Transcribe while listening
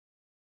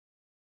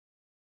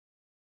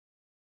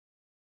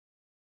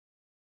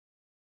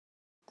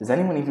Does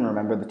anyone even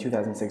remember the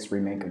 2006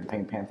 remake of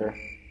Pink Panther?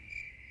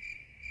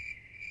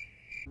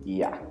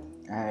 Yeah,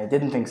 I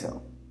didn't think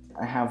so.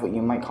 I have what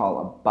you might call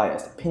a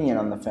biased opinion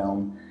on the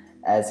film,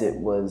 as it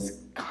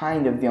was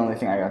kind of the only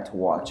thing I got to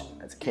watch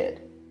as a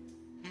kid.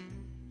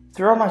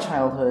 Throughout my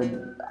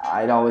childhood,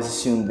 I'd always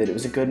assumed that it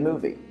was a good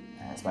movie.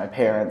 As my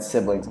parents,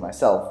 siblings, and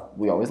myself,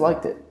 we always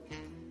liked it.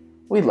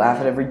 We'd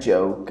laugh at every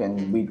joke,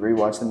 and we'd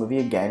rewatch the movie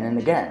again and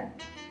again.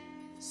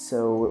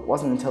 So it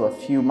wasn't until a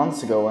few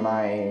months ago when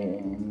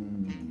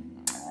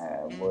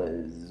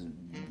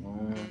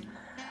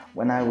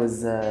I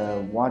was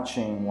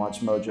watching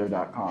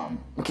WatchMojo.com.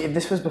 Okay,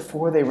 this was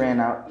before they ran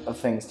out of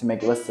things to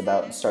make lists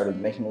about and started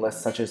making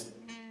lists such as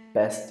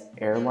best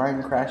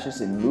airline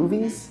crashes in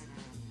movies.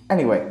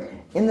 Anyway,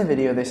 in the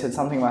video they said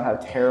something about how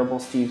terrible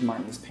Steve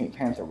Martin's Pink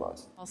Panther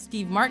was. While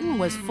Steve Martin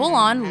was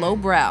full-on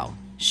lowbrow.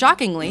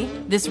 Shockingly,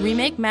 this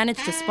remake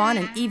managed to spawn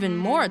an even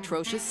more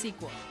atrocious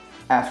sequel.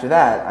 After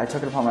that, I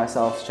took it upon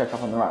myself to check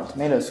up on the Rotten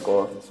Tomatoes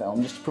score of the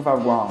film just to prove how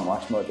wrong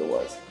WatchMojo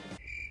was.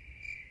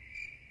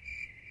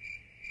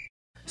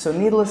 So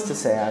needless to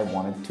say, I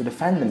wanted to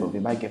defend the movie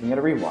by giving it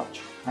a rewatch.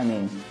 I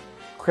mean,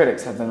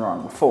 critics have been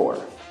wrong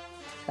before.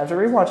 After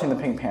rewatching The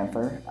Pink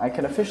Panther, I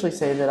can officially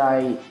say that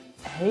I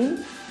hate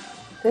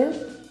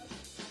it.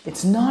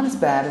 It's not as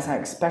bad as I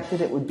expected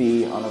it would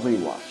be on a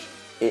rewatch.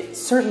 It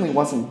certainly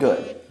wasn't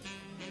good,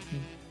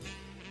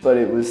 but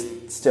it was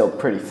still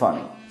pretty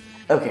funny.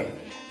 Okay,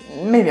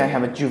 maybe I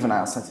have a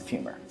juvenile sense of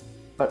humor,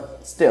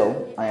 but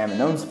still, I am a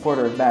known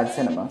supporter of bad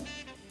cinema.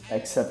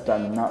 Except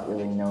I'm not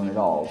really known at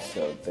all,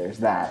 so there's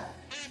that.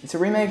 It's a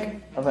remake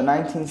of a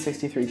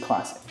 1963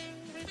 classic.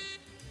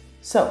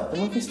 So, the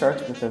movie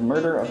starts with the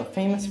murder of a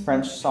famous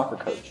French soccer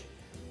coach,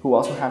 who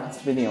also happens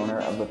to be the owner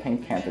of the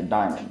Pink Panther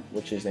diamond,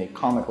 which is a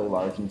comically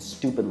large and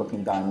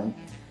stupid-looking diamond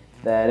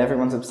that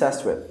everyone's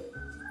obsessed with,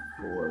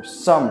 for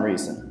some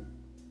reason.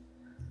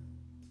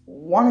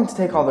 Wanting to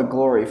take all the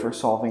glory for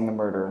solving the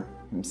murder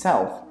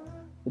himself,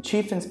 the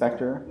chief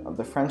inspector of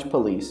the French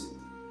police,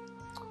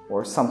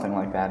 or something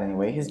like that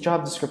anyway, his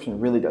job description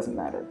really doesn't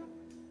matter,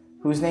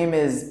 whose name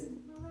is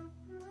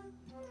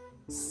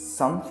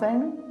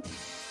something?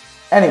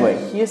 Anyway,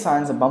 he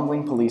assigns a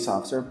bumbling police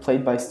officer,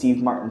 played by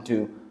Steve Martin,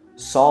 to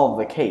solve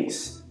the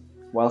case,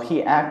 while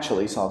he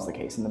actually solves the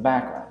case in the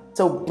background.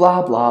 So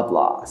blah blah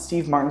blah.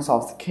 Steve Martin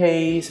solves the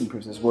case and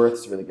proves his worth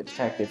as a really good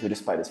detective who,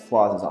 despite his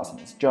flaws, is awesome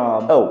at his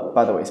job. Oh,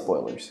 by the way,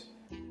 spoilers.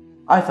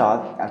 I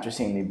thought, after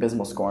seeing the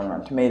abysmal score on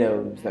Rotten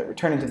Tomatoes, that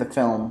returning to the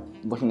film,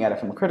 looking at it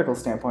from a critical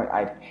standpoint,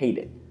 I'd hate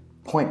it.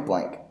 Point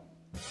blank.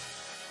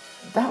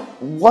 That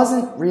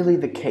wasn't really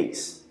the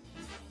case,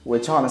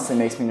 which honestly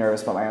makes me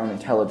nervous about my own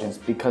intelligence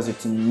because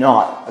it's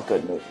not a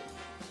good movie.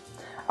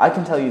 I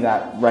can tell you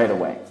that right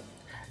away.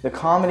 The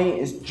comedy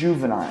is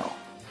juvenile.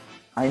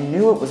 I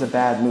knew it was a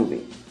bad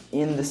movie,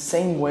 in the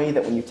same way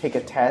that when you take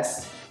a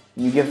test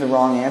and you give the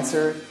wrong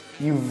answer,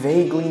 you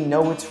vaguely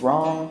know it's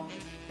wrong,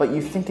 but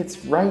you think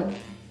it's right,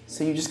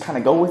 so you just kind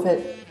of go with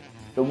it.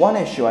 The one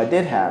issue I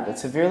did have that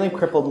severely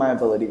crippled my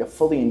ability to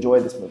fully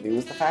enjoy this movie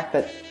was the fact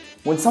that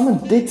when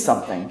someone did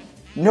something,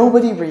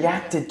 nobody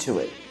reacted to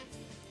it.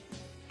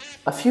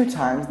 A few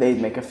times they'd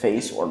make a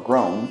face or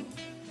groan,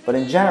 but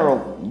in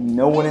general,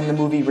 no one in the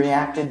movie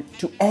reacted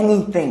to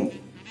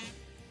anything.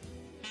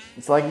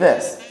 It's like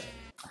this.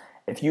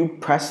 If you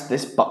press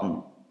this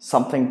button,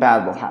 something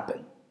bad will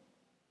happen.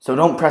 So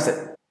don't press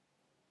it.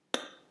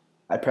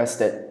 I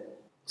pressed it.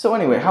 So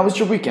anyway, how was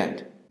your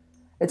weekend?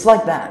 It's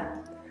like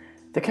that.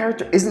 The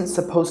character isn't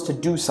supposed to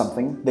do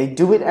something, they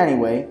do it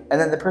anyway,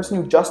 and then the person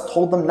who just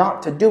told them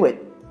not to do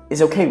it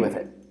is okay with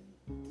it.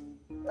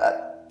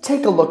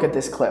 Take a look at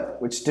this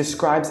clip, which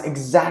describes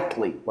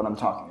exactly what I'm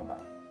talking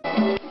about.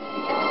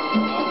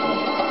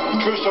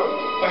 Crusoe.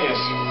 Oh,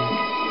 yes.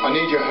 I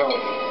need your help.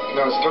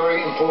 Now, it's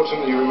very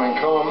important that you remain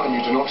calm and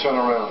you do not turn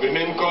around.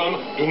 Remain calm,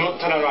 do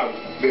not turn around.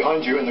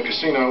 Behind you in the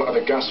casino are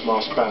the gas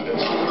mask bandits.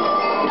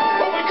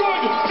 Oh my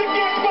God! The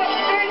gas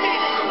mask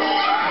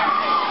bandits!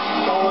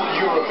 All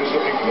Europe is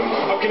looking for them.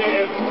 How can I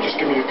help? Just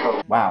give me a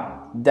code.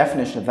 Wow, the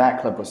definition of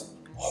that clip was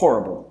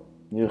horrible.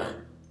 Ugh.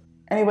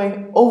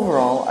 Anyway,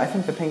 overall, I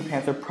think The Pink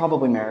Panther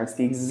probably merits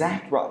the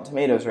exact Rotten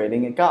Tomatoes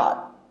rating it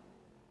got.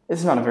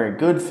 It's not a very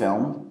good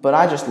film, but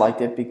I just liked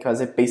it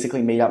because it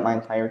basically made up my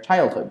entire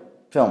childhood,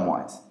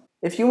 film-wise.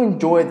 If you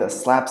enjoy the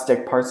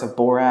slapstick parts of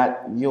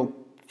Borat, you'll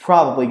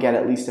probably get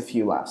at least a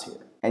few laughs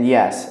here. And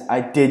yes,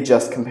 I did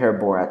just compare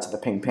Borat to the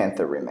Pink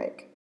Panther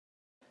remake.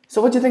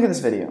 So what'd you think of this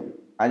video?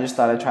 I just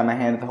thought I'd try my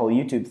hand at the whole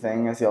YouTube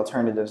thing, as the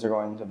alternatives are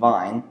going to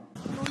Vine.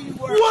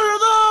 What are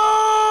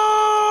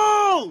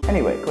those?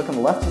 Anyway, click on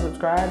the left to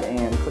subscribe,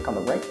 and click on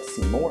the right to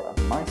see more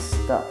of my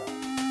stuff.